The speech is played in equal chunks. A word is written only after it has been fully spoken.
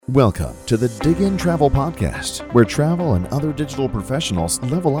Welcome to the Dig In Travel Podcast, where travel and other digital professionals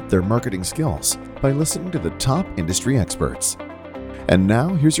level up their marketing skills by listening to the top industry experts. And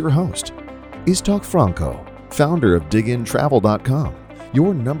now, here's your host, Istok Franco, founder of digintravel.com,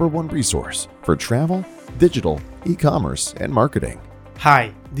 your number one resource for travel, digital, e-commerce, and marketing.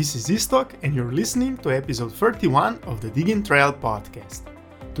 Hi, this is Istok, and you're listening to episode 31 of the Dig In Travel Podcast.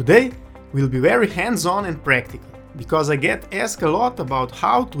 Today, we'll be very hands-on and practical, because I get asked a lot about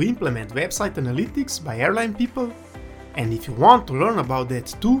how to implement website analytics by airline people, and if you want to learn about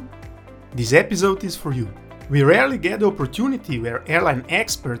that too, this episode is for you. We rarely get the opportunity where airline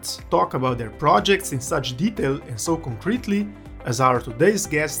experts talk about their projects in such detail and so concretely as our today's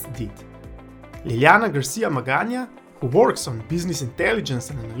guest did. Liliana Garcia Magana, who works on business intelligence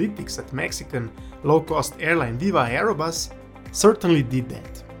and analytics at Mexican low-cost airline Viva Aerobus, certainly did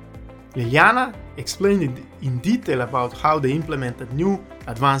that. Liliana explained in detail about how they implemented new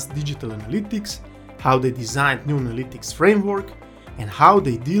advanced digital analytics, how they designed new analytics framework, and how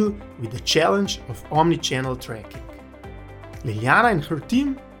they deal with the challenge of omni-channel tracking. Liliana and her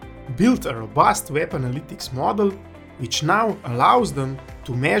team built a robust web analytics model which now allows them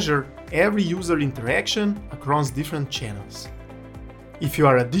to measure every user interaction across different channels. If you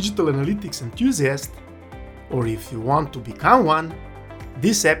are a digital analytics enthusiast, or if you want to become one,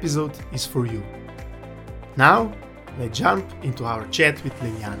 this episode is for you. Now, let's jump into our chat with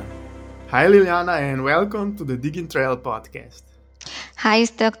Liliana. Hi Liliana, and welcome to the Dig In Travel Podcast. Hi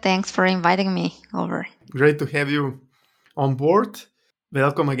Stock, thanks for inviting me over. Great to have you on board.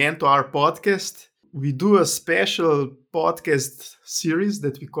 Welcome again to our podcast. We do a special podcast series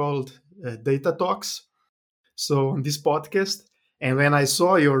that we called Data Talks. So on this podcast, and when I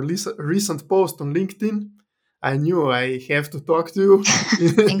saw your recent post on LinkedIn, I knew I have to talk to you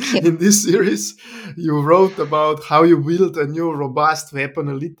in this series. You wrote about how you built a new robust web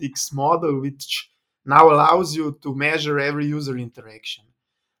analytics model, which now allows you to measure every user interaction.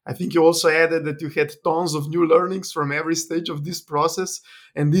 I think you also added that you had tons of new learnings from every stage of this process.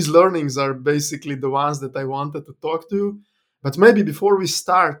 And these learnings are basically the ones that I wanted to talk to you. But maybe before we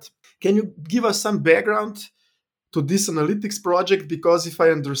start, can you give us some background to this analytics project? Because if I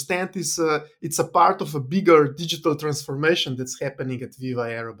understand, it's a part of a bigger digital transformation that's happening at Viva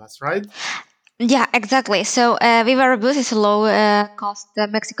Aerobus, right? Yeah, exactly. So Viva Aerobus is a low-cost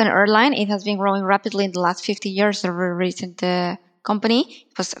Mexican airline. It has been growing rapidly in the last 50 years. A very recent company.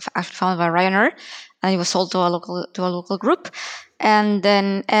 It was actually founded by Ryanair, and it was sold to a local group. And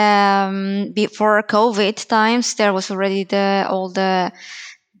then before COVID times, there was already all the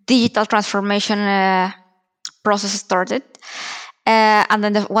digital transformation process started, and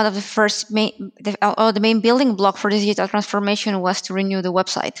then one of the first the main building block for this digital transformation was to renew the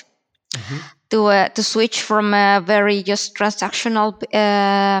website, to switch from a very just transactional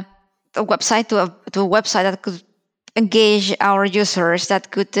website to a website that could engage our users, that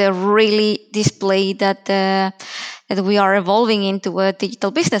could really display that we are evolving into a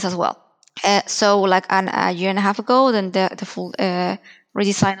digital business as well. So like a year and a half ago, then the full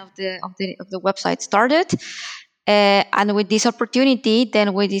redesign of the website started, and with this opportunity,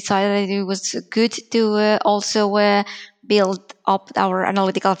 then we decided it was good to also build up our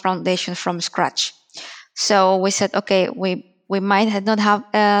analytical foundation from scratch. So we said, okay, we might not have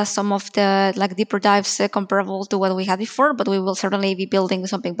some of the deeper dives comparable to what we had before, but we will certainly be building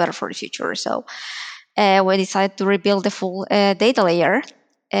something better for the future. So we decided to rebuild the full data layer,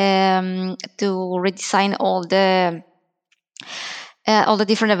 to redesign all the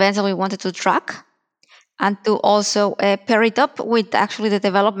different events that we wanted to track, and to also pair it up with actually the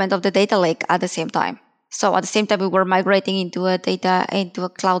development of the data lake at the same time. So at the same time, we were migrating into a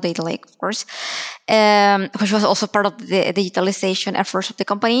cloud data lake, of course, which was also part of the digitalization efforts of the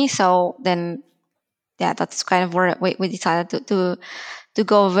company. So then, yeah, that's kind of where we decided to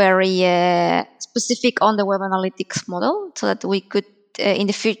go very specific on the web analytics model, so that we could in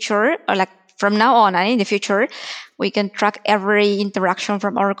the future, or from now on and in the future, we can track every interaction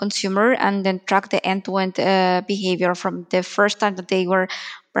from our consumer and then track the end-to-end behavior from the first time that they were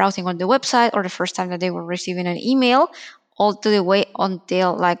browsing on the website or the first time that they were receiving an email, all to the way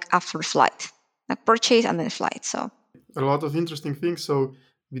until after flight, purchase and then flight. So a lot of interesting things. So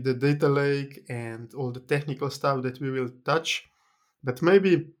with the data lake and all the technical stuff that we will touch, but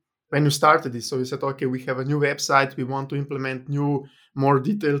maybe when you started this, so you said, okay, we have a new website, we want to implement new, more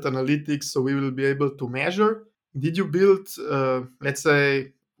detailed analytics, so we will be able to measure. Did you build, let's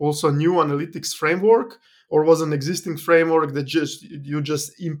say, also a new analytics framework, or was an existing framework that you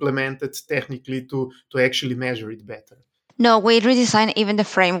just implemented technically to actually measure it better? No, we redesigned even the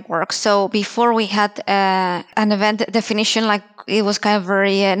framework. So before we had an event definition, like it was kind of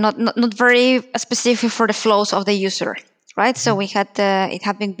very not very specific for the flows of the user, right? So we had it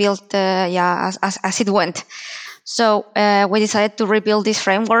had been built, as it went. So we decided to rebuild this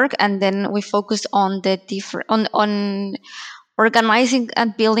framework, and then we focused on the different on organizing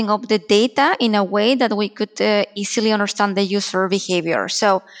and building up the data in a way that we could easily understand the user behavior.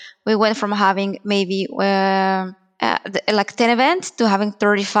 So we went from having maybe like 10 events to having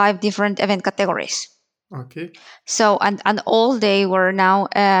 35 different event categories. Okay. So, and all they were now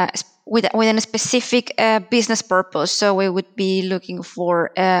within a specific business purpose. So we would be looking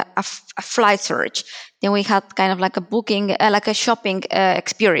for a flight search. Then we had kind of like a booking, like a shopping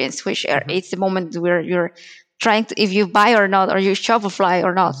experience, which it's the moment where you're trying to, if you buy or not, or you shop a flight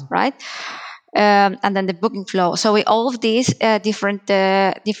or not, right? And then the booking flow. So with all of these different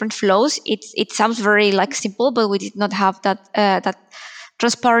flows, it sounds very like simple, but we did not have that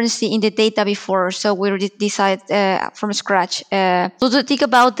transparency in the data before. So we already decided from scratch to think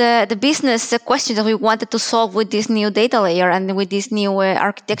about the business questions that we wanted to solve with this new data layer and with this new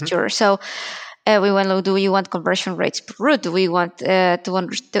architecture. So we went, do we want conversion rates per route? Do we want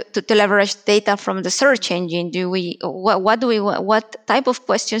to leverage data from the search engine? Do we what do we want? What type of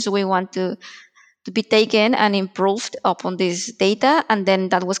questions do we want to be taken and improved upon this data? And then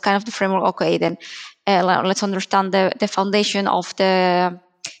that was kind of the framework. Okay, then let's understand the foundation of the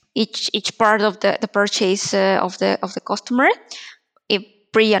each part of the purchase of the customer,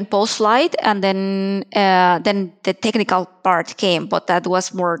 pre and post flight, and then the technical part came, but that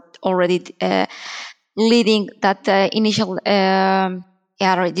was more already leading that initial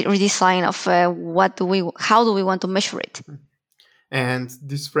redesign of how do we want to measure it. And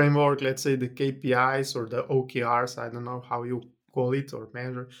this framework, let's say the KPIs or the OKRs, I don't know how you call it or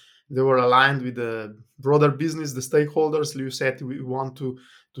measure, they were aligned with the broader business, the stakeholders. You said we want to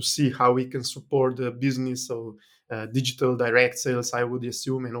see how we can support the business, so digital direct sales, I would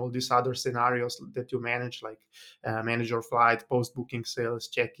assume, and all these other scenarios that you manage, like manage your flight, post-booking sales,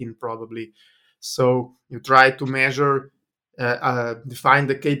 check-in probably. So you try to measure, define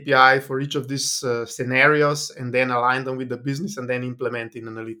the KPI for each of these scenarios, and then align them with the business, and then implement in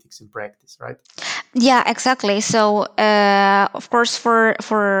analytics in practice, right? Yeah, exactly. So of course, for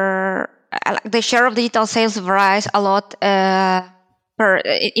the share of digital sales varies a lot per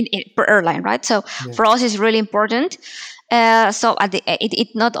airline, right? So for us, it's really important. So it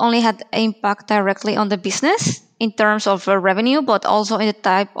not only had impact directly on the business in terms of revenue, but also in the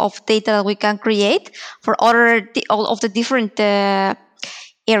type of data that we can create for all of the different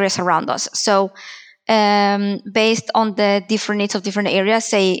areas around us. So based on the different needs of different areas,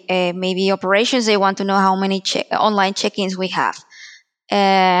 say maybe operations, they want to know how many online check-ins we have.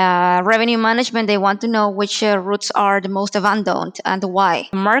 Revenue management, they want to know which routes are the most abandoned and why.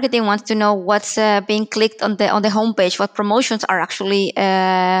 Marketing wants to know what's being clicked on the homepage, what promotions are actually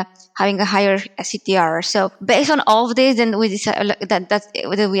having a higher CTR. So based on all of this, then we decided that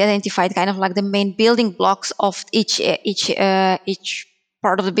we identified kind of like the main building blocks of each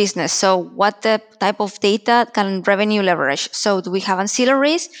part of the business. So what the type of data can revenue leverage? So do we have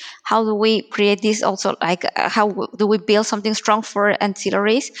ancillaries? How do we create this also? Like how do we build something strong for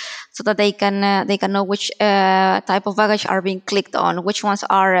ancillaries so that they can know which type of baggage are being clicked on, which ones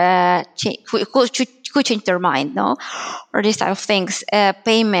are could change their mind, no, or these type of things.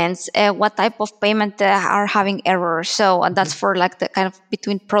 Payments, what type of payment are having errors? So and that's for like the kind of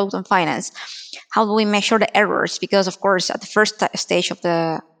between product and finance. How do we measure the errors? Because of course, at the first stage of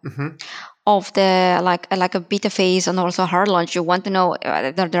the like a beta phase and also a hard launch, you want to know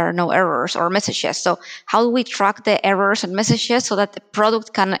that there are no errors or messages. So how do we track the errors and messages so that the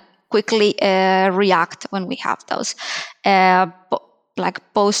product can quickly react when we have those? Like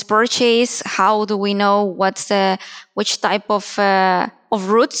post purchase, how do we know which type of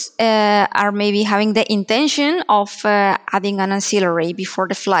routes are maybe having the intention of adding an ancillary before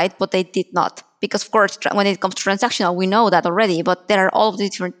the flight, but they did not? Because of course, when it comes to transactional, we know that already, but there are all of the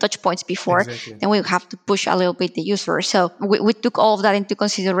different touch points before. Exactly. Then we have to push a little bit the user. So we took all of that into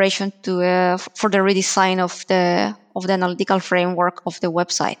consideration for the redesign of the analytical framework of the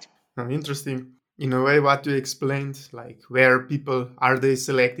website. Interesting. In a way, what you explained, like where people are they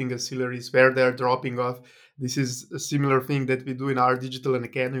selecting ancillaries, where they're dropping off. This is a similar thing that we do in our digital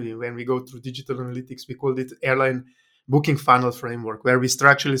academy. When we go through digital analytics, we call it airline booking funnel framework, where we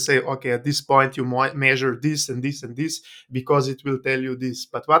structurally say, okay, at this point you measure this and this and this because it will tell you this.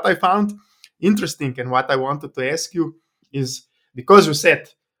 But what I found interesting and what I wanted to ask you is, because you said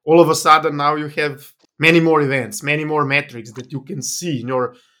all of a sudden now you have many more events, many more metrics that you can see in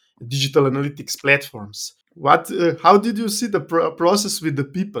your digital analytics platforms. How did you see the process with the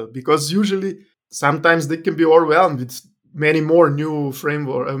people? Because usually sometimes they can be overwhelmed with many more new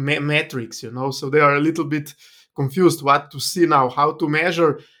framework metrics, so they are a little bit confused what to see now, how to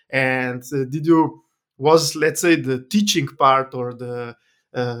measure. And did you was, let's say, the teaching part or the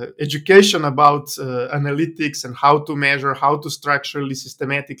education about analytics and how to measure, how to structurally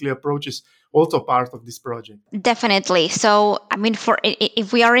systematically approach is also part of this project? Definitely. So, I mean,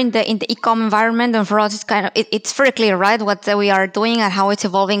 if we are in the e-com environment, and for us, it's kind of it's very clear, right, what we are doing and how it's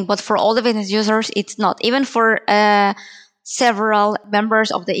evolving. But for all the business users, it's not. Even for several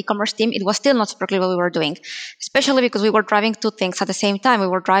members of the e-commerce team, it was still not super clear what we were doing, especially because we were driving two things at the same time. We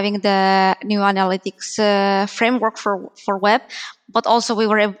were driving the new analytics framework for web, but also we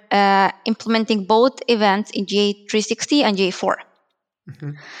were implementing both events in GA360 and GA4.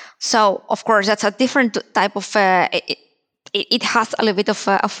 Mm-hmm. So, of course, that's a different type of. It has a little bit of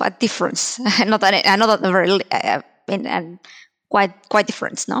a difference, not a very and quite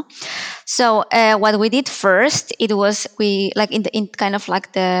different, no. So, what we did first, it was we like in kind of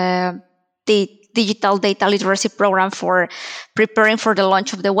like the digital data literacy program for preparing for the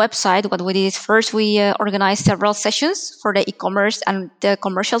launch of the website. What we did is first we organized several sessions for the e-commerce and the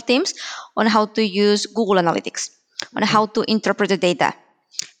commercial teams on how to use Google Analytics, on how to interpret the data,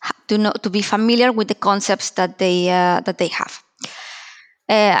 to be familiar with the concepts that they have,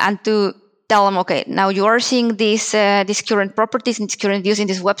 and to tell them, okay, now you are seeing these current properties and these current views in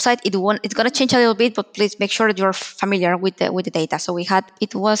this website. It's going to change a little bit, but please make sure that you're familiar with the data. So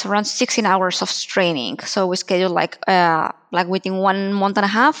it was around 16 hours of training. So we scheduled like within 1 month and a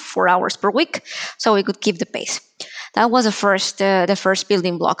half, 4 hours per week, so we could keep the pace. That was the first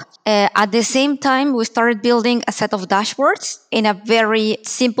building block. At the same time, we started building a set of dashboards in a very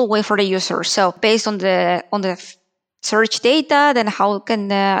simple way for the user. So based on the search data, then how can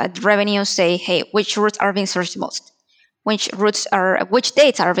the revenue say, hey, which routes are being searched the most? Which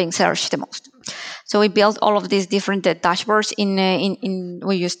dates are being searched the most? So we built all of these different dashboards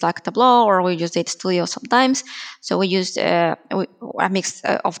we used like Tableau, or we use Data Studio sometimes. So we used a mix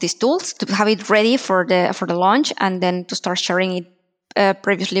of these tools to have it ready for the launch, and then to start sharing it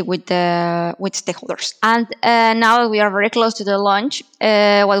previously with stakeholders. And now we are very close to the launch.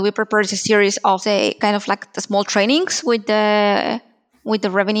 What we prepared is a series of kind of like the small trainings with the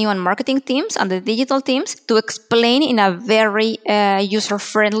revenue and marketing teams and the digital teams, to explain in a very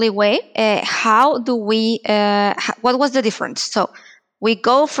user-friendly way what was the difference. So we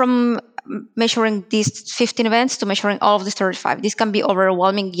go from measuring these 15 events to measuring all of the 35. This can be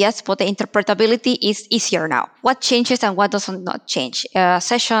overwhelming, yes, but the interpretability is easier now. What changes and what does not change?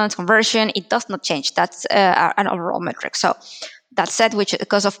 Sessions, conversion, it does not change. That's an overall metric. So that said,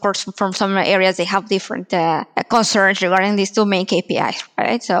 because of course from some areas they have different concerns regarding these two main KPIs,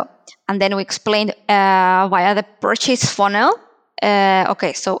 right? So, and then we explained via the purchase funnel.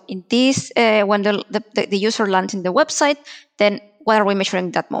 Okay, so in this, when the user lands in the website, then what are we measuring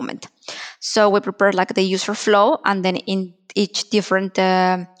at that moment? So we prepared like the user flow, and then in each different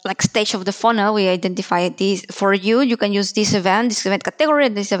stage of the funnel, we identify these for you. You can use this event category,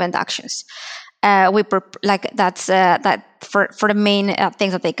 and this event actions. That's that for the main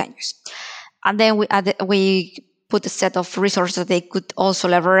things that they can use, and then we put a set of resources that they could also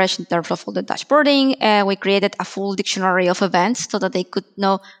leverage in terms of all the dashboarding. We created a full dictionary of events so that they could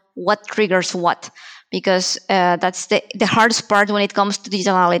know what triggers what, because that's the hardest part when it comes to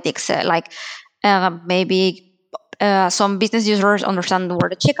digital analytics. Maybe some business users understand where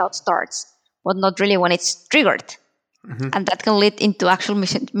the checkout starts, but not really when it's triggered. Mm-hmm. And that can lead into actual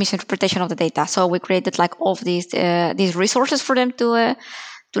misinterpretation of the data. So we created like all of these resources for them to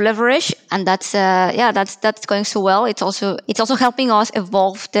leverage, and that's going so well. It's also helping us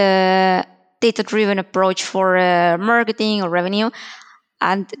evolve the data-driven approach for marketing or revenue,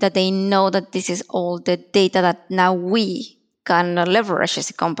 and that they know that this is all the data that now we can leverage as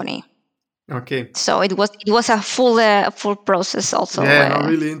a company. Okay. So it was a full process also. Yeah,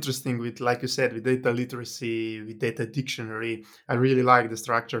 really interesting with, like you said, with data literacy, with data dictionary. I really like the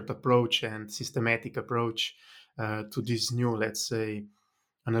structured approach and systematic approach to this new, let's say,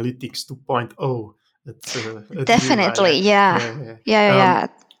 analytics 2.0. That's definitely, yeah.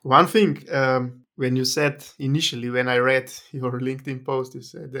 One thing, when you said initially, when I read your LinkedIn post, you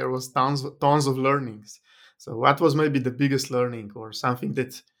said there was tons of learnings. So what was maybe the biggest learning, or something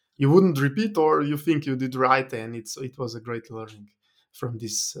that you wouldn't repeat, or you think you did right and it was a great learning from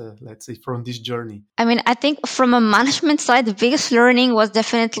this, let's say, from this journey? I mean, I think from a management side, the biggest learning was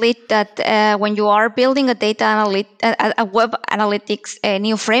definitely that when you are building a a web analytics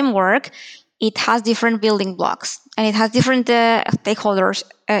new framework, it has different building blocks. and it has different stakeholders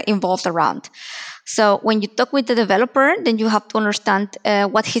involved around. So when you talk with the developer, then you have to understand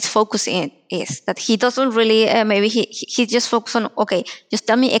what his focus is. That he doesn't really, maybe he just focus on, okay, just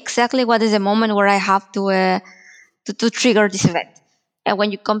tell me exactly what is the moment where I have to trigger this event. And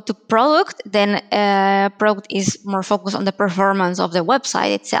when you come to product, then product is more focused on the performance of the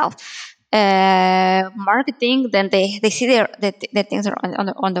website itself. Marketing, then they see the things are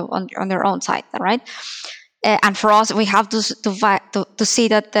on their own side, right? And for us, we have to see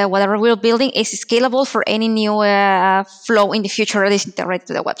that whatever we're building is scalable for any new flow in the future that is integrated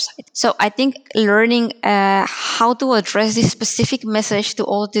to the website. So I think learning how to address this specific message to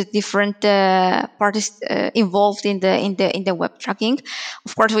all the different parties involved in the web tracking.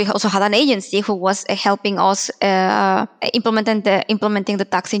 Of course, we also had an agency who was helping us implementing the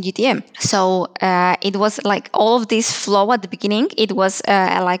tags in GTM. So it was like all of this flow at the beginning. It was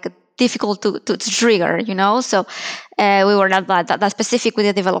like difficult to trigger, so we were not that specific with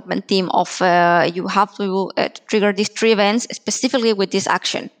the development team of you have to trigger these 3 events specifically with this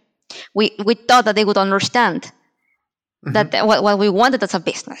action. We thought that they would understand that what we wanted as a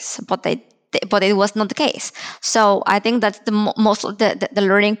business, but it was not the case. So I think that's the most of the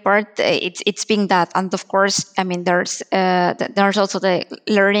learning part. It's being that, and of course, I mean, there's also the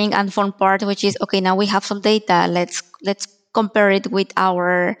learning and fun part, which is, okay, now we have some data. Let's compare it with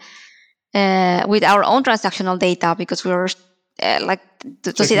our own transactional data, because we were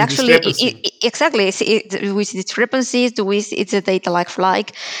to see actually exactly we see discrepancies. Is the data like for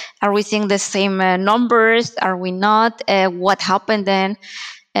like? Are we seeing the same numbers? Are we not? What happened then?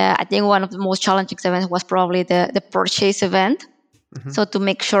 I think one of the most challenging events was probably the purchase event. So to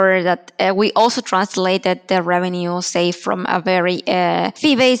make sure that we also translated the revenue, say, from a very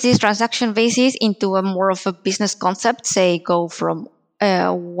fee basis, transaction basis, into a more of a business concept. Say, go from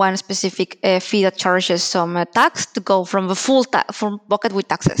one specific fee that charges some tax to go from a full from bucket with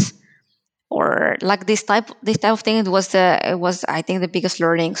taxes, or like this type of thing. It was I think the biggest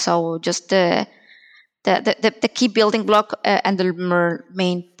learning. So just the key building block and the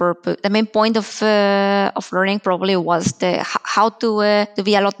main purpose, the main point of learning probably was how to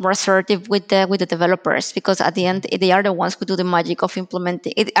be a lot more assertive with the developers, because at the end they are the ones who do the magic of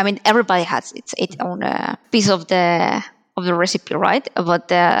implementing it. I mean, everybody has its own piece of the recipe, right?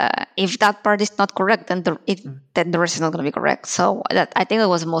 But if that part is not correct, then the rest is not going to be correct. So I think that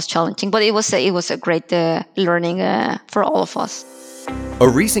was the most challenging, but it was a great learning for all of us. A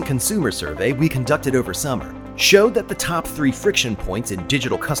recent consumer survey we conducted over summer showed that the top 3 friction points in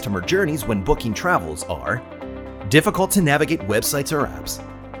digital customer journeys when booking travels are difficult to navigate websites or apps,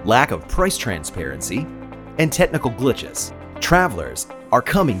 lack of price transparency, and technical glitches. Travelers are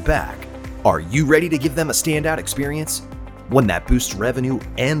coming back. Are you ready to give them a standout experience? One that boosts revenue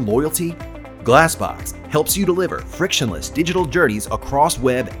and loyalty? Glassbox helps you deliver frictionless digital journeys across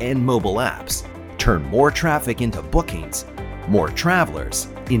web and mobile apps. Turn more traffic into bookings, more travelers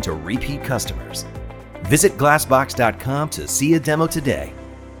into repeat customers. Visit glassbox.com to see a demo today.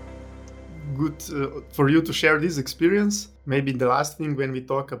 Good for you to share this experience. Maybe the last thing, when we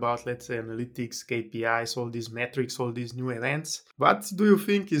talk about, let's say, analytics, KPIs, all these metrics, all these new events, what do you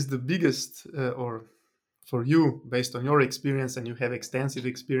think is the biggest, or for you, based on your experience, and you have extensive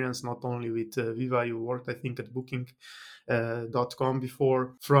experience not only with Viva, you worked, I think, at Booking.com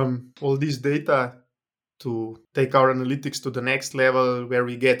before, from all this data to take our analytics to the next level where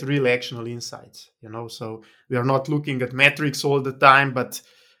we get real actionable insights, so we are not looking at metrics all the time, but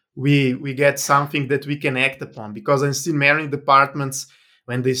we get something that we can act upon. Because I've seen many departments,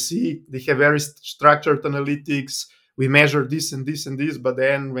 when they have very structured analytics, we measure this and this and this, but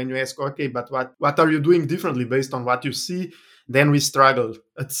then when you ask, okay, but what are you doing differently based on what you see, then we struggle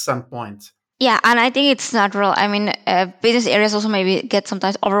at some point. Yeah, and I think it's natural. I mean, business areas also maybe get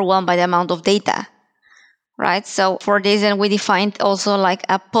sometimes overwhelmed by the amount of data, right? So for this, then we defined also like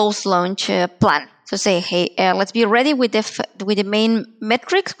a post-launch plan. So say, hey, let's be ready with the main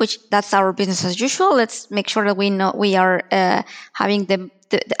metrics, which that's our business as usual. Let's make sure that we know we are having an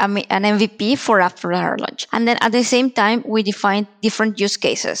MVP for after our launch. And then at the same time, we define different use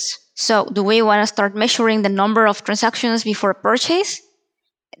cases. So do we want to start measuring the number of transactions before purchase?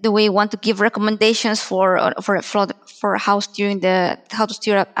 Do we want to give recommendations for how to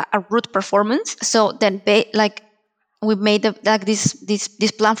steer a route performance? So then, we made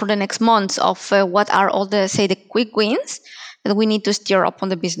this plan for the next months of what are all the quick wins that we need to steer up on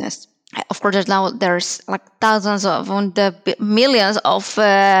the business. Of course, there's like thousands of the millions of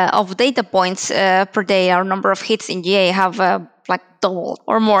data points per day. Our number of hits in GA have like doubled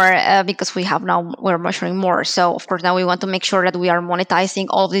or more because we're measuring more. So of course now we want to make sure that we are monetizing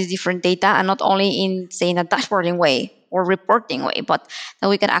all of these different data, and not only in a dashboarding way or reporting way, but that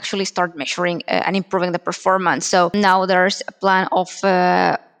we can actually start measuring and improving the performance. So now there's a plan of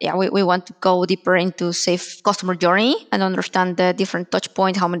we want to go deeper into safe customer journey and understand the different touch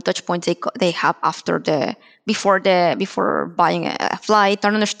points, how many touch points they have before buying a flight,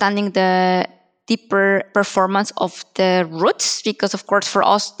 and understanding the deeper performance of the routes, because of course for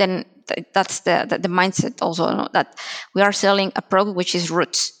us then that's the mindset also, that we are selling a product which is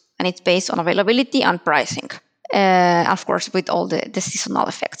routes, and it's based on availability and pricing, of course with all the seasonal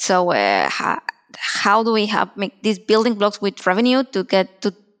effects. So how do we make these building blocks with revenue to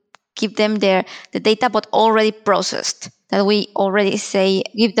give them the data but already processed, that we already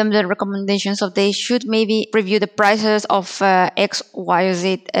give them the recommendations of they should maybe review the prices of X, Y,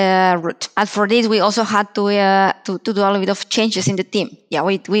 Z route. And for this, we also had to do a little bit of changes in the team. Yeah,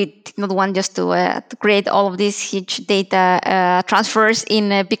 we did not want just to create all of these huge data transfers in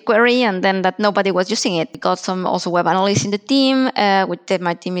BigQuery and then that nobody was using it. We got some also web analysts in the team.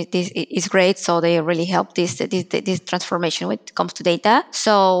 My team is great, so they really help this transformation when it comes to data.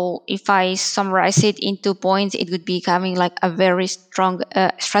 So if I summarize it in 2 points, it would be having like a very strong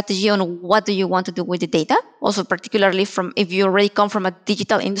strategy on what do you want to do with the data. Also, particularly if you already come from a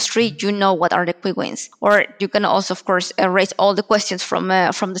digital industry, you know what are the quick wins. Or you can also, of course, raise all the questions from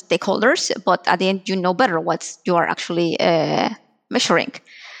the stakeholders, but at the end, you know better what you are actually measuring.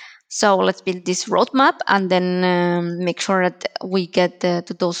 So let's build this roadmap and then make sure that we get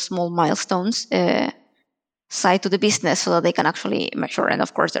to those small milestones side to the business so that they can actually measure. And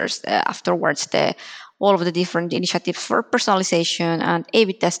of course, there's afterwards all of the different initiatives for personalization and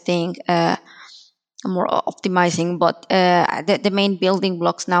A/B testing, more optimizing. But the main building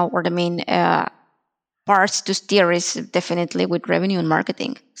blocks now, or the main parts to steer, is definitely with revenue and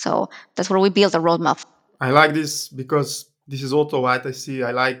marketing. So that's where we build a roadmap. I like this because this is also what I see.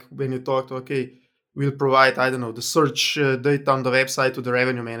 I like when you talk, okay, we'll provide, the search data on the website to the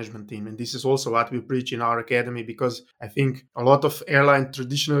revenue management team. And this is also what we preach in our academy, because I think a lot of airline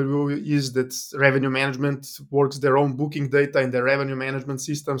traditional view is that revenue management works their own booking data in their revenue management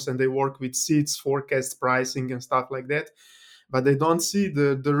systems, and they work with seats, forecasts, pricing, and stuff like that. But they don't see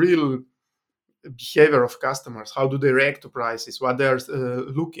the real behavior of customers. How do they react to prices, what they're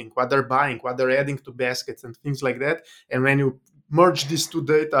looking, what they're buying, what they're adding to baskets, and things like that. And when you merge these two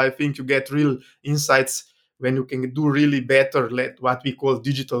data, I think you get real insights when you can do really better what we call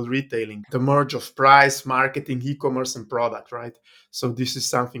digital retailing, the merge of price, marketing, e-commerce, and product, right? So this is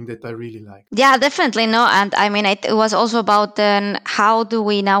something that I really like. Yeah, definitely. No, and I mean, it was also about then how do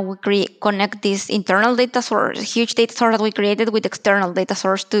we now connect this internal data source, huge data source that we created, with external data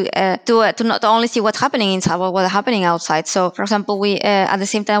source to not only see what's happening inside, but what's happening outside. So, for example, we at the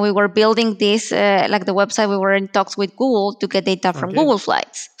same time we were building this like the website, we were in talks with Google to get data from Google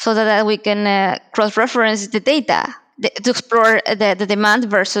Flights, so that we can cross-reference the data to explore the demand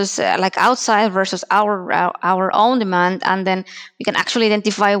versus like outside versus our own demand, and then we can actually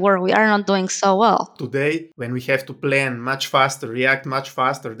identify where we are not doing so well. Today, when we have to plan much faster, react much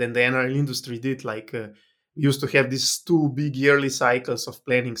faster than the airline industry did, like we used to have these 2 big yearly cycles of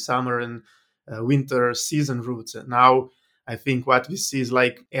planning summer and winter season routes. And now I think what we see is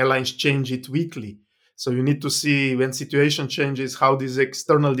like airlines change it weekly. So you need to see when situation changes, how this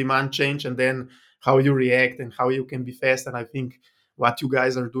external demand change, and then how you react and how you can be fast. And I think what you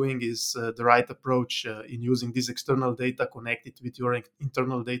guys are doing is the right approach in using this external data, connect it with your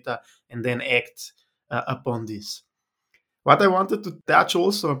internal data, and then act upon this. What I wanted to touch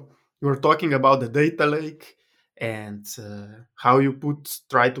also, you were talking about the data lake and how you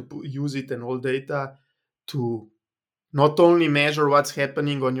try to use it and all data to not only measure what's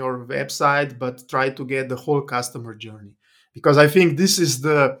happening on your website, but try to get the whole customer journey. Because I think this is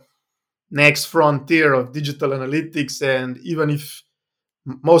the next frontier of digital analytics. And even if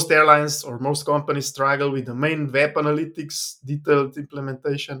most airlines or most companies struggle with the main web analytics detailed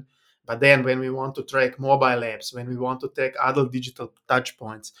implementation, but then when we want to track mobile apps, when we want to track other digital touch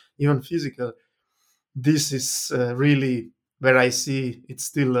points, even physical, this is really where I see it's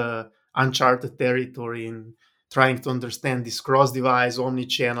still uncharted territory in trying to understand this cross-device,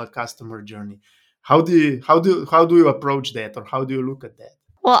 omni-channel customer journey. How do you approach that, or how do you look at that?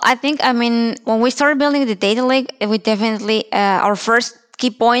 Well, I think, when we started building the data lake, we definitely our first key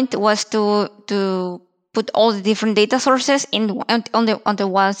point was to put all the different data sources onto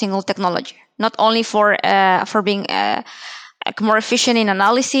one single technology, not only for being more efficient in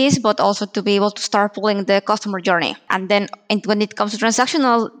analysis, but also to be able to start pulling the customer journey. And then when it comes to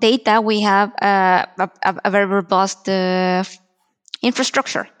transactional data, we have a very robust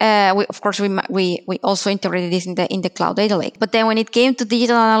infrastructure. Of course, we also integrated this in the cloud data lake. But then when it came to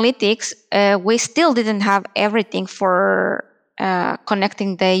digital analytics, we still didn't have everything for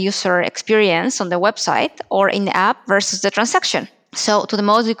connecting the user experience on the website or in the app versus the transaction. So to the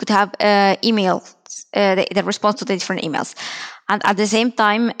most, we could have emails, the response to the different emails. And at the same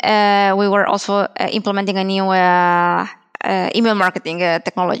time, we were also implementing a new email marketing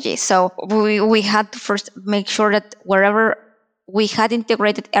technology. So we had to first make sure that wherever we had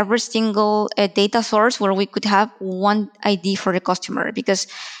integrated every single data source where we could have one ID for the customer, because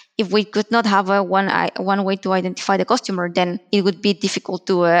if we could not have one way to identify the customer, then it would be difficult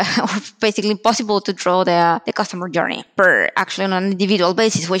to, or basically impossible to draw the customer journey per actually on an individual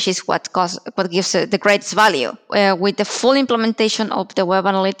basis, which is what gives the greatest value. With the full implementation of the web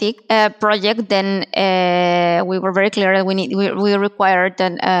analytic project, then we were very clear that we required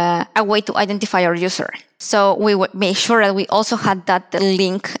a way to identify our user. So we would make sure that we also had that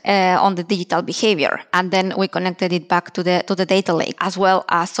link on the digital behavior, and then we connected it back to the data lake, as well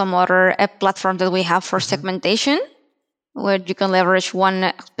as some other platform that we have for segmentation, where you can leverage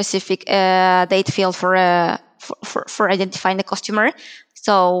one specific data field for identifying the customer.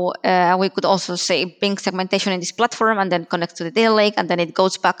 So we could also say bring segmentation in this platform and then connect to the data lake, and then it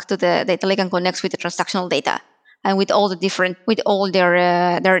goes back to the data lake and connects with the transactional data. And with all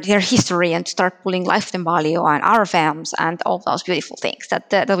their history, and start pulling lifetime value and RFMs and all those beautiful things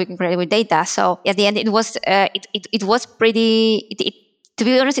that we can create with data. So at the end, it was pretty. To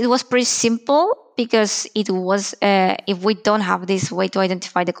be honest, it was pretty simple, because it was if we don't have this way to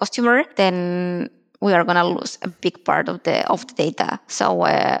identify the customer, then we are gonna lose a big part of the data. So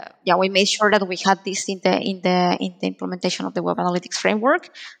we made sure that we had this in the implementation of the web analytics framework,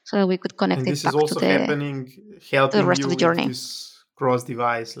 so that we could connect it back to helping the rest you of the journey. With this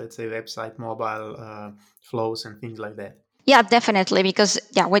cross-device, let's say website, mobile flows and things like that. Yeah, definitely, because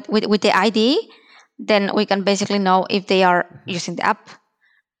with the ID, then we can basically know if they are using the app.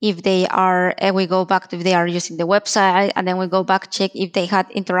 If they are, we go back to if they are using the website, and then we go back, check if they had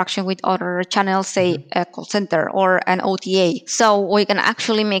interaction with other channels, say a call center or an OTA. So we can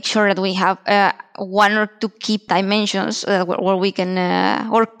actually make sure that we have one or two key dimensions where we can,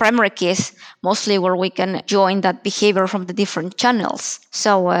 or primary keys, mostly where we can join that behavior from the different channels.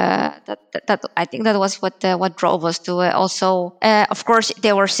 So that I think that was what drove us to also. Of course,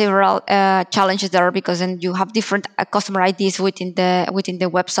 there were several challenges there, because then you have different customer IDs within the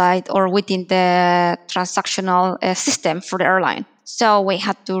website or within the transactional system for the airline. So we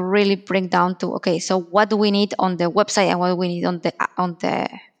had to really bring down to, okay, so what do we need on the website and what do we need on the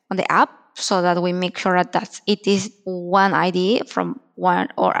app, so that we make sure that it is one ID from one,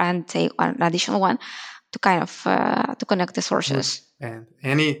 or and say an additional one to kind of to connect the sources. And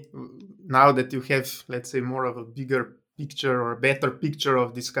now that you have, let's say, more of a bigger picture or a better picture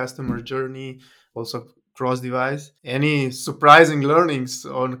of this customer journey, also cross-device, any surprising learnings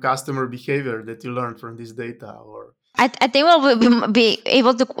on customer behavior that you learned from this data? Or I think we'll be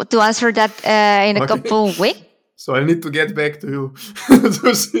able to answer that in a couple of weeks. So I need to get back to you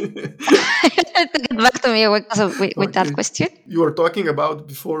to see. To get back to me with that question. You were talking about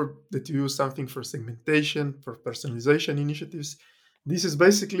before that you use something for segmentation, for personalization initiatives. This is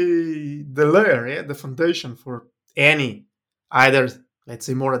basically the layer, the foundation for any, either, let's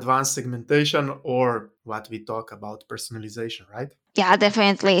say, more advanced segmentation or what we talk about personalization, right? Yeah,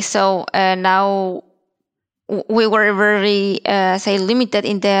 definitely. So now we were very limited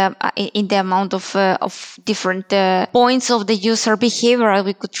in the amount of different points of the user behavior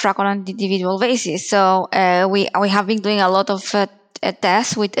we could track on an individual basis. So we have been doing a lot of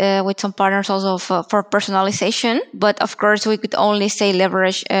tests with some partners also for personalization, but of course we could only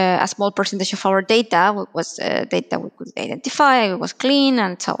leverage a small percentage of our data. It was data we could identify, it was clean,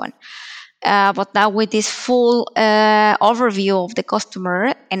 and so on. But now with this full overview of the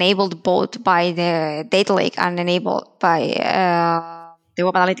customer, enabled both by the data lake and enabled by the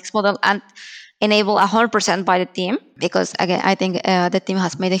web analytics model, and enabled 100% by the team, because again, I think the team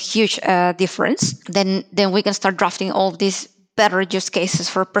has made a huge difference. Then we can start drafting all these better use cases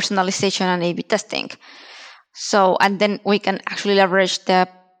for personalization and A/B testing. So, and then we can actually leverage the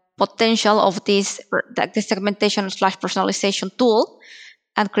potential of the segmentation / personalization tool,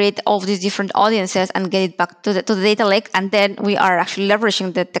 and create all of these different audiences and get it back to the data lake. And then we are actually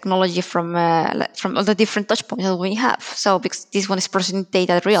leveraging the technology from all the different touch points that we have. So because this one is processing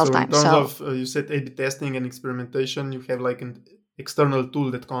data at real time. In terms of, you said A/B testing and experimentation, you have like an external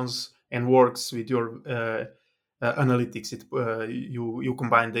tool that comes and works with your analytics. You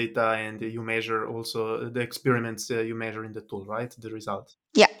combine data and you measure also the experiments you measure in the tool, right? The results.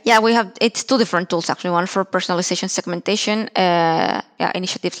 Yeah, Yeah, we have, it's two different tools actually. One for personalization segmentation,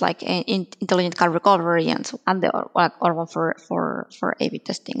 initiatives like intelligent car recovery, and the or one for A/B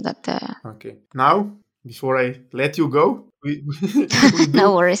testing. That Okay. Now, before I let you go, we no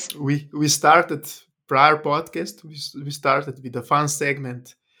do worries. we started prior podcast. We started with a fun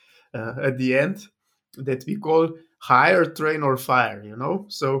segment at the end that we call hire, train, or fire.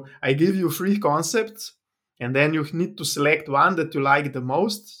 So I give you three concepts, and then you need to select one that you like the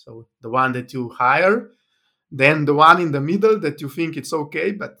most. So the one that you hire, then the one in the middle that you think it's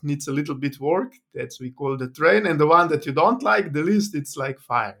okay but needs a little bit work, that's we call the train, and the one that you don't like the least, it's like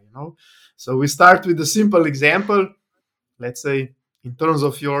fire. So we start with a simple example. Let's say in terms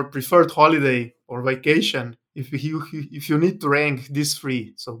of your preferred holiday or vacation, if you need to rank these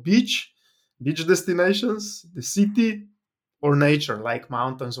three, so beach destinations, the city, or nature like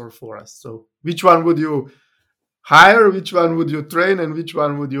mountains or forests. So which one would you hire, which one would you train, and which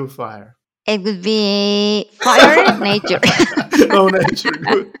one would you fire? It would be fire, nature, Oh, nature,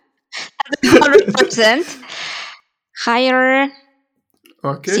 good. 100%. Higher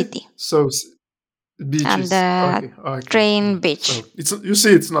Okay, city so and beaches. Okay, okay, train beaches. beach. So you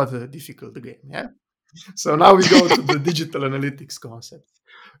see, it's not a difficult game, yeah. So now we go to the digital analytics concept.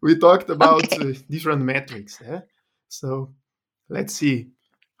 We talked about Okay. different metrics, yeah. So let's see.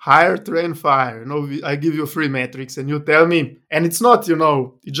 Hire, train, fire. I give you three metrics, and you tell me. And it's not,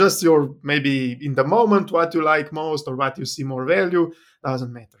 it's just your maybe in the moment what you like most or what you see more value.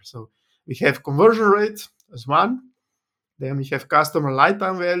 Doesn't matter. So we have conversion rate as one. Then we have customer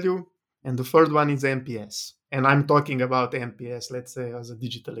lifetime value, and the third one is NPS. And I'm talking about NPS, let's say, as a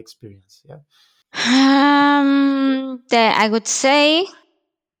digital experience. Yeah. I would say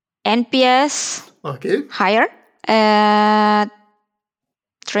NPS Okay. higher.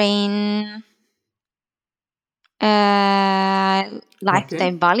 Train Okay.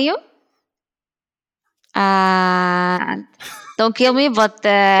 lifetime value. And don't kill me, but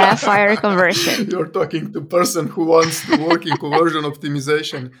fire conversion. You're talking to person who wants to work in conversion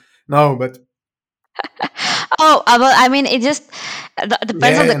optimization. No, but Oh, well, I mean, it just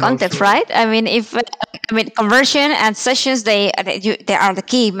depends on yeah, the no, context, sure. right? I mean, if I mean conversion and sessions, they are the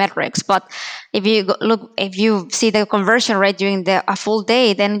key metrics. But if you see the conversion rate during a full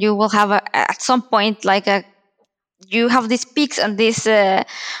day, then you will have at some point like you have these peaks and these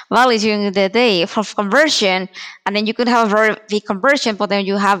valleys during the day for conversion, and then you could have a very big conversion, but then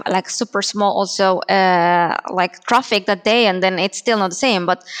you have like super small also like traffic that day, and then it's still not the same.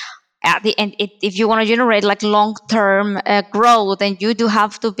 But at the end, if you want to generate like long-term growth, then you do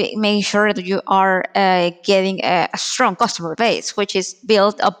have to make sure that you are getting a strong customer base, which is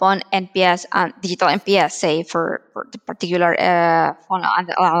built upon NPS and digital NPS, say for the particular funnel and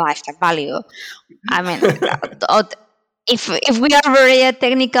lifetime value. I mean, if we are very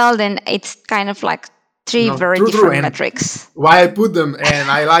technical, then it's kind of like three No, very true, true. different And metrics. why I put them,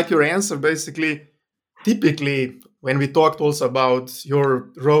 and I like your answer. Basically, typically, when we talked also about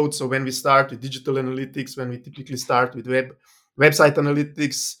your road, so when we start with digital analytics, when we typically start with website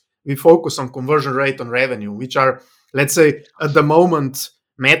analytics, we focus on conversion rate on revenue, which are, let's say, at the moment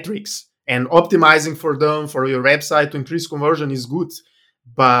metrics, and optimizing for them for your website to increase conversion is good.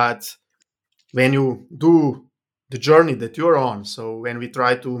 But when you do the journey that you're on, so when we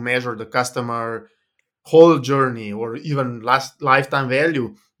try to measure the customer whole journey or even last lifetime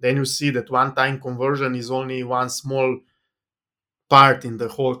value, then you see that one-time conversion is only one small part in the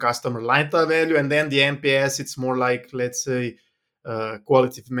whole customer lifetime value, and then the NPS, it's more like, let's say,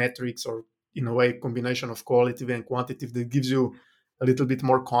 qualitative metrics, or in a way combination of qualitative and quantitative, that gives you a little bit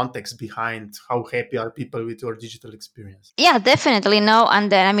more context behind how happy are people with your digital experience. Yeah, definitely no.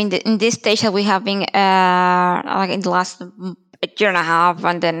 And then I mean, in this stage that we have been like in the last year and a half,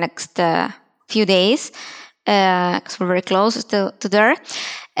 and the next few days, because we're very close to there.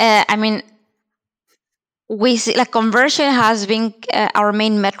 I mean, we see like conversion has been our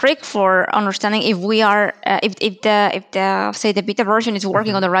main metric for understanding if we are if the say the beta version is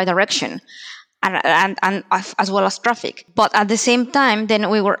working on the right direction, and as well as traffic. But at the same time, then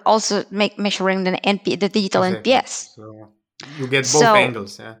we were also measuring the digital Exactly. NPS. So you get both So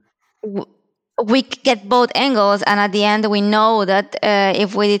angles. Yeah. we get both angles, and at the end we know that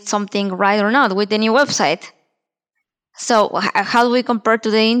if we did something right or not with the new website. So how do we compare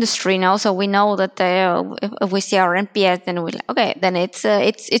to the industry now? So we know that if we see our NPS, then we okay, then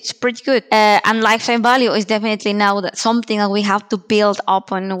it's pretty good. And lifetime value is definitely now that something that we have to build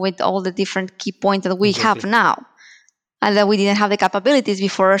upon with all the different key points that we have Exactly. now, and that we didn't have the capabilities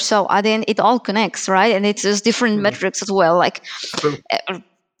before. So at the end, it all connects, right? And it's just different metrics as well, like True.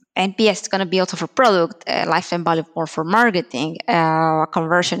 NPS is going to be also for product, lifetime value more for marketing,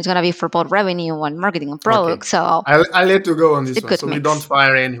 conversion is going to be for both revenue and marketing and product. Okay. So I'll let you go on it's this a one, good so we don't mix.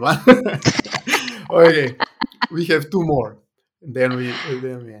 fire anyone. Okay, we have two more, and then we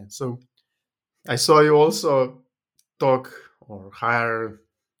end. So I saw you also talk or hire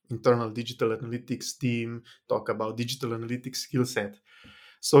internal digital analytics team, talk about digital analytics skill set.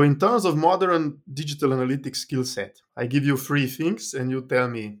 So in terms of modern digital analytics skill set, I give you three things and you tell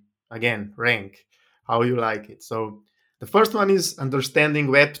me again, rank how you like it. So the first one is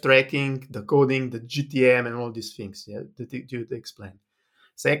understanding web tracking, the coding, the GTM and all these things. Yeah, that you explain.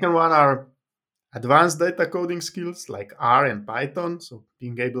 Second one are advanced data coding skills like R and Python, so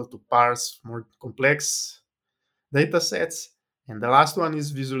being able to parse more complex data sets. And the last one is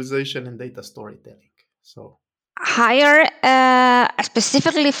visualization and data storytelling. So Hire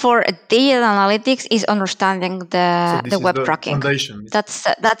specifically for data analytics is understanding the this is web the tracking. foundation. That's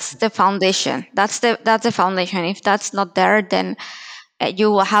the foundation. That's the foundation. If that's not there, then you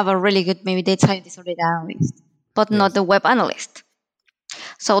will have a really good maybe data scientist or data analyst, but not Yes. the web analyst.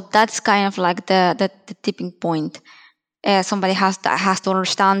 So that's kind of like the tipping point. Somebody has to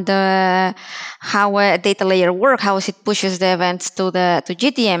understand how a data layer works, how it pushes the events to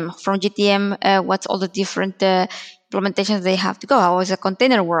GTM. From GTM, what's all the different implementations they have to go? How is a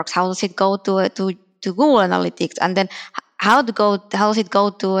container works? How does it go to Google Analytics? And then how does it go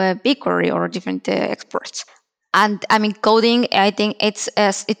to BigQuery or different exports? And I mean, coding, I think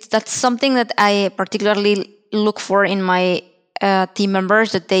that's something that I particularly look for in my team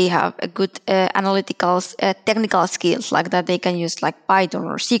members, that they have a good analytical technical skills, like that they can use like Python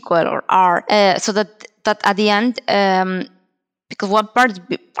or SQL or R, so that at the end, because one part is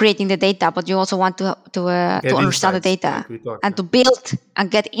creating the data, but you also want to understand the insights, data, like we talked and to build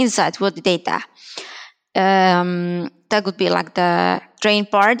and get insights with the data. That would be like the train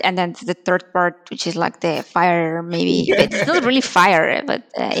part, and then the third part, which is like the fire, maybe. But it's not really fire, but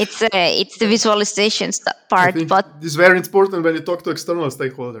it's the visualizations I part. think But this is very important when you talk to external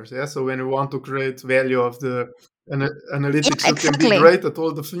stakeholders. Yeah, so when you want to create value of the analytics, yeah, you can be exactly. great at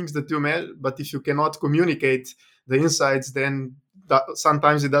all the things that you made, but if you cannot communicate the insights, then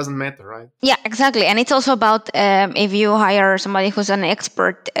sometimes it doesn't matter, right? Yeah, exactly. And it's also about if you hire somebody who's an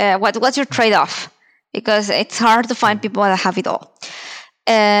expert, what's your trade-off? Because it's hard to find people that have it all.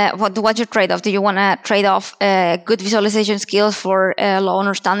 What's your trade-off? Do you want to trade off good visualization skills for low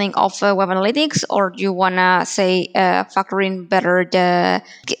understanding of web analytics, or do you want to say factor in better the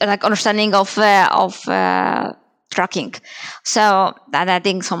like understanding of tracking? So that I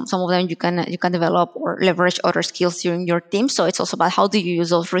think some of them you can develop or leverage other skills during your team. So it's also about how do you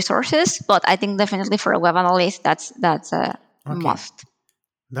use those resources. But I think definitely for a web analyst, that's a must.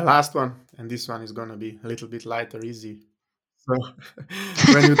 The last one, and this one is going to be a little bit lighter, easy. So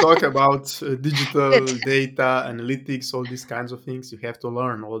when you talk about digital Good. data, analytics, all these kinds of things, you have to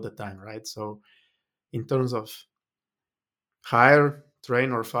learn all the time, right? So in terms of hire,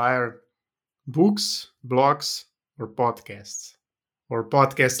 train, or fire, books, blogs, or podcasts, or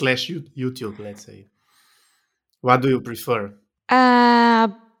podcast slash YouTube, let's say. What do you prefer? Uh,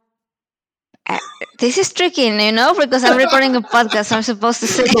 this is tricky, because I'm recording a podcast. I'm supposed to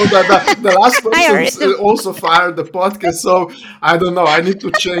say. No, the last Hire person also fired the podcast, so I don't know. I need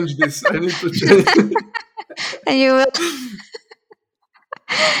to change this. I need to change. and you will.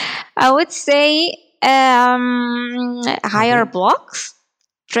 I would say hire Okay. blogs,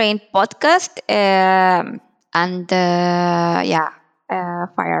 train podcast, and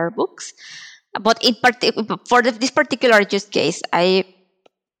fire books. But for this particular use case, I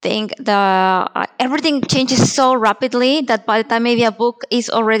think everything changes so rapidly that by the time maybe a book is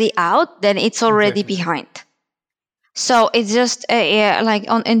already out, then it's already Exactly. behind. So it's just like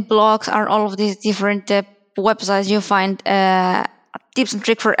in blogs are all of these different websites. You find tips and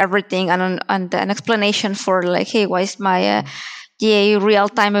tricks for everything, and an explanation for like, hey, why is my GA real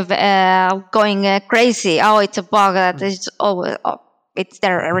time going crazy? Oh, it's a bug that is always it's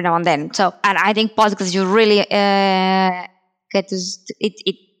there every now and then. So, and I think podcasts you really get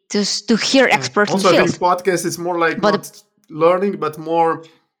to hear experts in Also, the I field. think podcast is more like But not learning, but more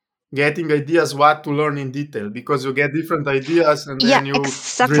getting ideas what to learn in detail, because you get different ideas and yeah, then you drill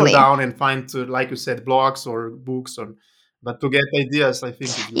exactly. down and find, like you said, blogs or books. But to get ideas, I think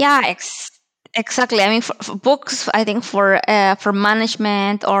is good. Yeah, exactly. I mean, for books, I think for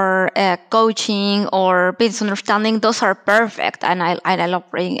management or coaching or business understanding, those are perfect, and I love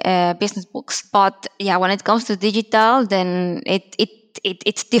reading business books. But yeah, when it comes to digital, then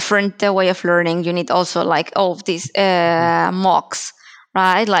it's different way of learning. You need also like all of these mocks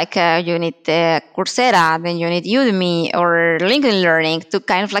right? Like you need Coursera, then you need Udemy or LinkedIn Learning to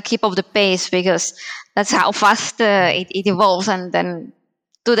kind of like keep up the pace, because that's how fast it evolves. And then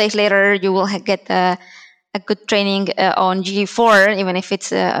 2 days later, you will get a good training on G4, even if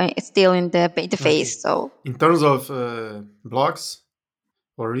it's still in the beta phase. So in terms of blogs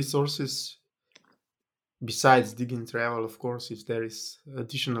or resources, besides Digging Travel, of course, if there is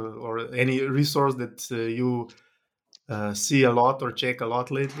additional or any resource that you see a lot or check a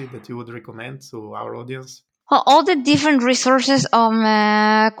lot lately that you would recommend to our audience? Well, all the different resources on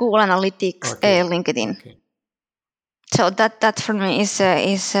Google Analytics, LinkedIn. Okay. So that for me is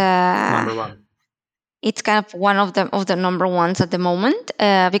number one. It's kind of one of the number ones at the moment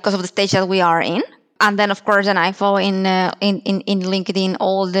because of the stage that we are in. And then, of course, I follow in LinkedIn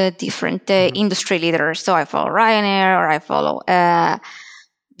all the different industry leaders. So I follow Ryanair, or I follow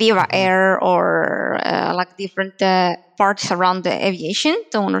Viva Air, or like different parts around the aviation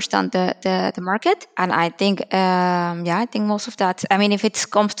to understand the market. And I think, I think most of that. I mean, if it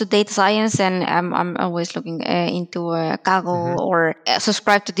comes to data science, and I'm always looking into Kaggle or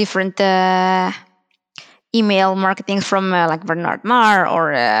subscribe to different email marketing from like Bernard Marr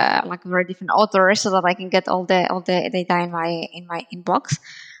or like very different authors, so that I can get all the data in my inbox.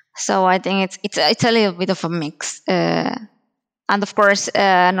 So I think it's a little bit of a mix. And of course,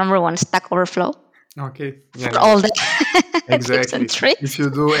 number one, Stack Overflow. Okay. For all the exactly. If you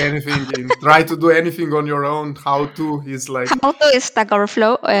do anything, try to do anything on your own. How to is like is Stack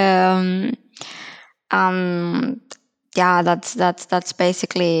Overflow. That's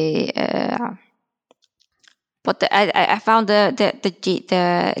basically. But I found the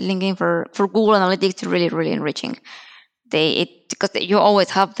LinkedIn for Google Analytics really, really enriching. Because you always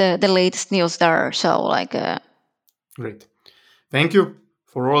have the latest news there. So like. Great. Thank you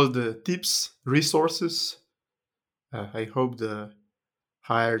for all the tips, resources. I hope the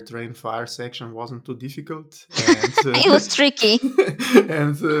hire, train, fire section wasn't too difficult. And, it was tricky.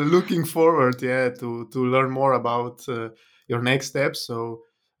 And looking forward, to learn more about your next steps. So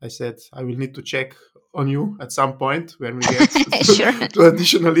I said I will need to check on you at some point when we get to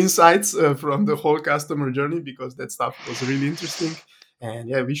additional insights from the whole customer journey, because that stuff was really interesting. And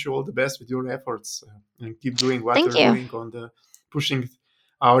wish you all the best with your efforts and keep doing what you're doing on the pushing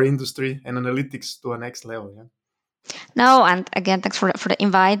our industry and analytics to a next level. Yeah. No, and again, thanks for the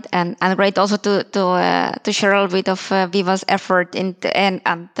invite, and great also to share a little bit of Viva's effort and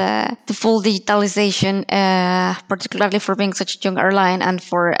the full digitalization, particularly for being such a young airline and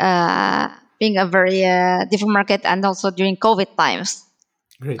for being a very different market, and also during COVID times,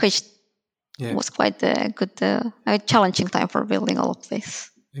 which was quite a good, challenging time for building all of this.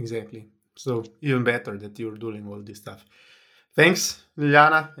 Exactly. So even better that you're doing all this stuff. Thanks,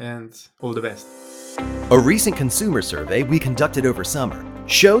 Liliana, and all the best. A recent consumer survey we conducted over summer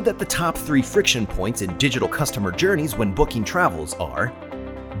showed that the top 3 friction points in digital customer journeys when booking travels are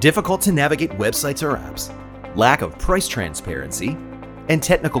difficult to navigate websites or apps, lack of price transparency, and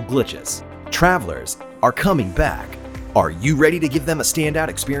technical glitches. Travelers are coming back. Are you ready to give them a standout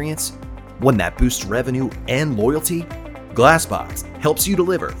experience? One that boosts revenue and loyalty? Glassbox helps you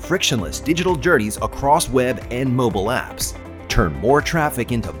deliver frictionless digital journeys across web and mobile apps. Turn more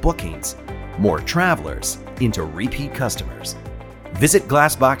traffic into bookings, more travelers into repeat customers. Visit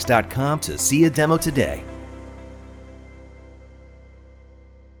glassbox.com to see a demo today.